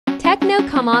Tecno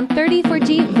Camon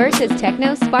 34G versus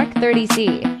Tecno Spark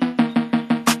 30C.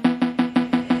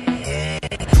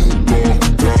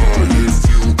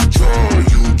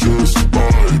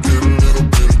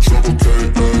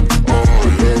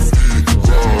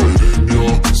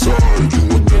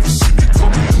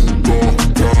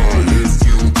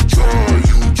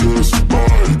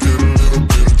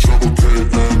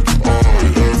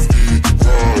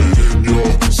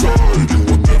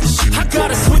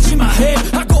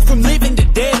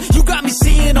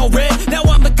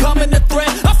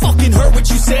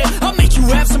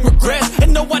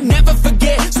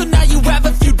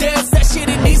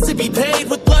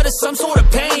 Some sort of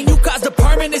pain, you caused a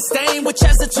permanent stain, which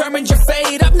has determined your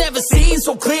fate. I've never seen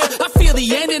so clear, I feel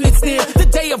the end and it's near. The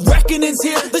day of reckoning's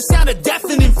here, the sound of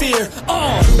deafening fear. Go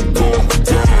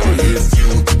down if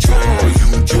you try,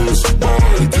 you just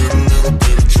might get a little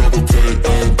bit of trouble,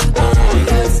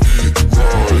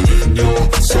 right in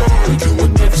your side, you will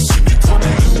never see me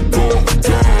coming. Go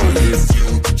down if you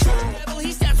try. Devil,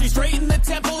 he snaps me straight in the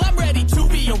temple, I'm ready to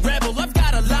be a rebel. I've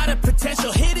got a lot of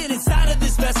potential hidden inside of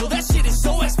this vessel. That shit is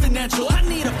so exponential. I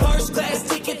need a first class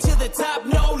ticket to the top,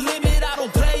 no limit. I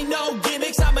don't play no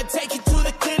gimmicks, I'ma take you to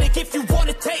the clinic. If you want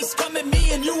a taste, come at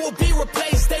me and you will be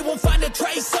replaced. They won't find a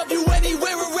trace of you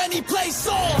anywhere or any place.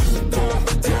 Go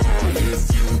down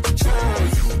if you try,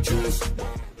 you just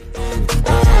right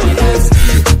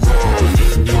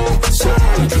in your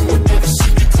side, you will never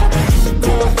see me coming.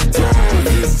 Go down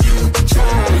if you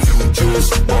try, you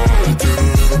just might get a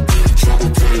little bit of trouble,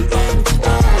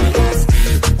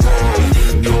 right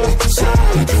in your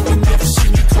side, you will never see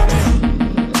me coming.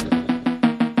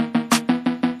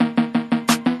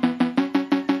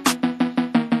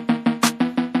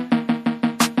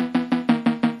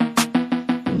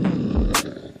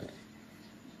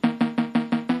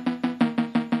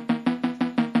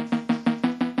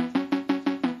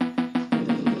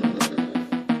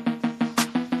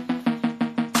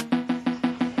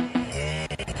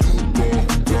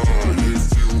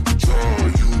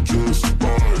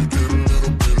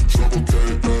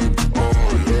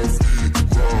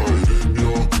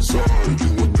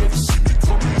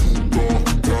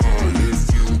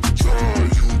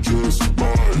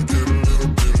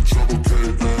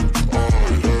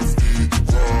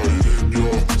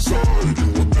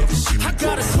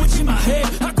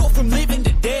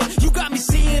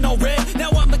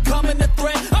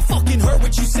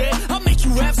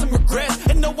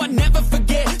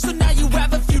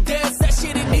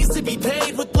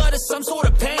 Some sort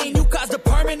of pain, you caused a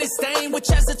permanent stain, which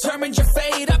has determined your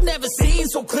fate. I've never seen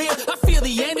so clear, I feel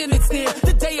the end and it's near.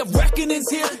 The day of reckoning's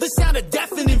here, the sound of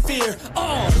deafening fear.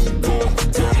 Go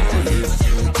down if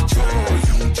you try,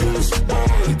 you just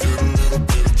might get a little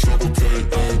bit of trouble,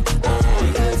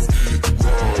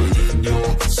 right in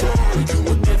your side, you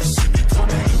will never see me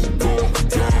coming. Go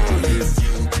down if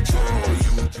you try,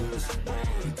 you just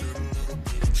might get a little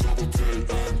bit of trouble,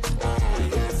 right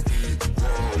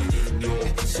in your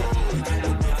side.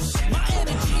 My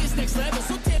energy is next level,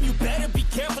 so damn you better be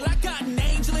careful. I got an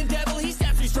angel and devil, he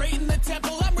snaps me straight in the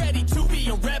temple. I'm ready to be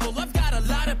a rebel, I've got a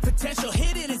lot of potential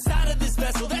hidden inside of this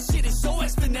vessel. That shit is so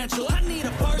exponential. I need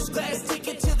a first class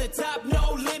ticket to the top,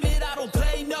 no limit. I don't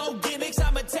play no gimmicks,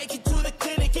 I'ma take you to the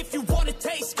clinic. If you want a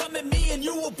taste, come at me and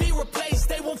you will be replaced.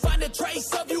 They won't find a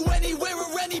trace of you anywhere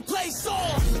or any place.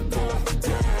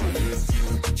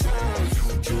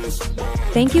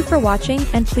 Thank you for watching,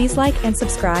 and please like and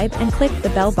subscribe and click the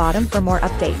bell button for more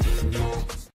updates.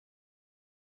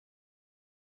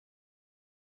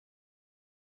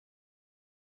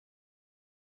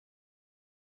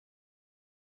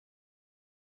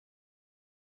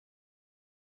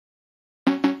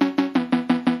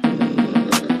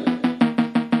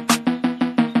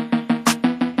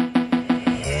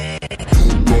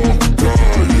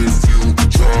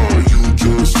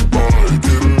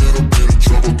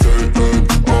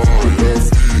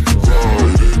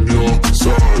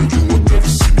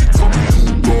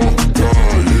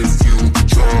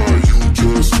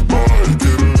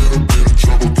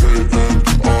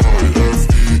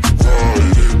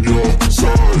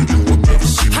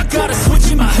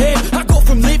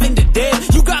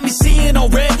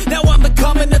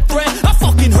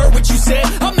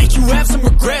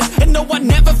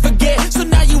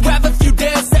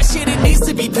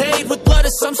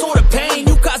 Some sort of pain,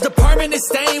 you caused a permanent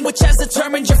stain, which has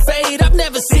determined your fate. I've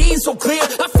never seen so clear,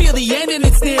 I feel the end and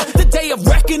it's near. The day of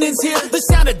reckoning's here, the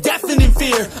sound of deafening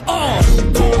fear.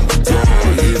 Go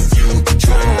down if you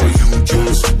try, you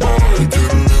just might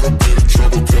get a little bit of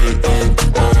trouble,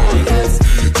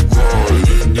 right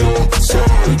in your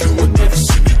side, you will never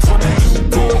see me coming.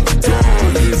 Go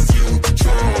down if you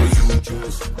try, you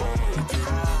just might.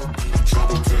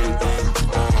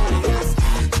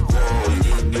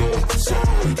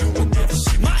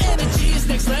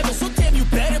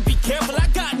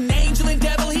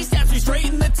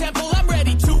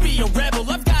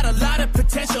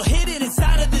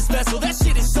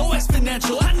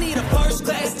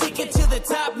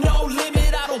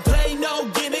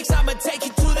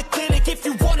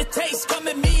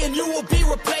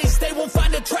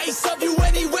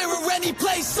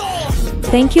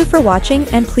 Thank you for watching,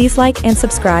 and please like and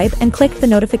subscribe and click the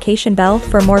notification bell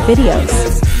for more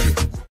videos.